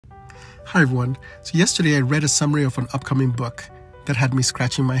Hi everyone. So yesterday I read a summary of an upcoming book that had me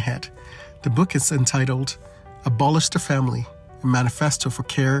scratching my head. The book is entitled Abolish the Family, a Manifesto for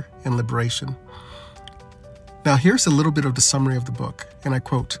Care and Liberation. Now here's a little bit of the summary of the book, and I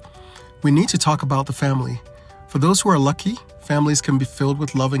quote, "We need to talk about the family. For those who are lucky, families can be filled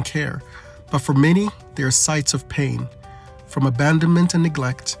with love and care, but for many, they are sites of pain, from abandonment and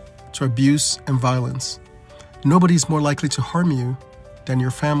neglect to abuse and violence. Nobody is more likely to harm you than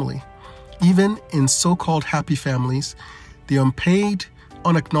your family. Even in so-called happy families, the unpaid,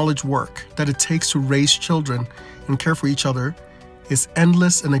 unacknowledged work that it takes to raise children and care for each other is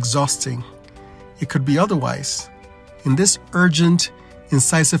endless and exhausting. It could be otherwise. In this urgent,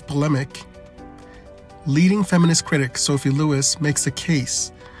 incisive polemic, leading feminist critic Sophie Lewis makes a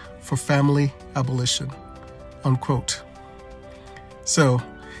case for family abolition." Unquote. So,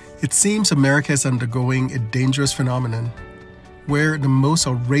 it seems America is undergoing a dangerous phenomenon where the most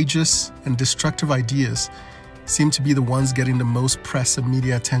outrageous and destructive ideas seem to be the ones getting the most press and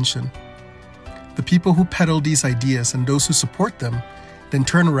media attention. The people who peddle these ideas and those who support them then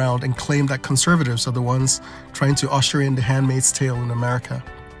turn around and claim that conservatives are the ones trying to usher in the Handmaid's Tale in America.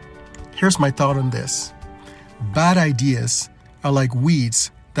 Here's my thought on this. Bad ideas are like weeds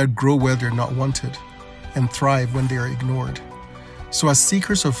that grow where they're not wanted and thrive when they are ignored. So as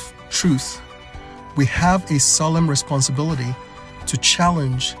seekers of truth, we have a solemn responsibility to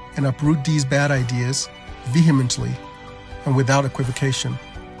challenge and uproot these bad ideas vehemently and without equivocation.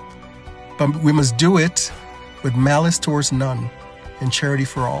 But we must do it with malice towards none and charity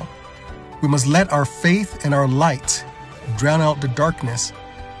for all. We must let our faith and our light drown out the darkness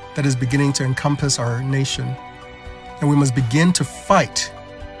that is beginning to encompass our nation. And we must begin to fight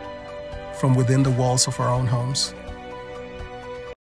from within the walls of our own homes.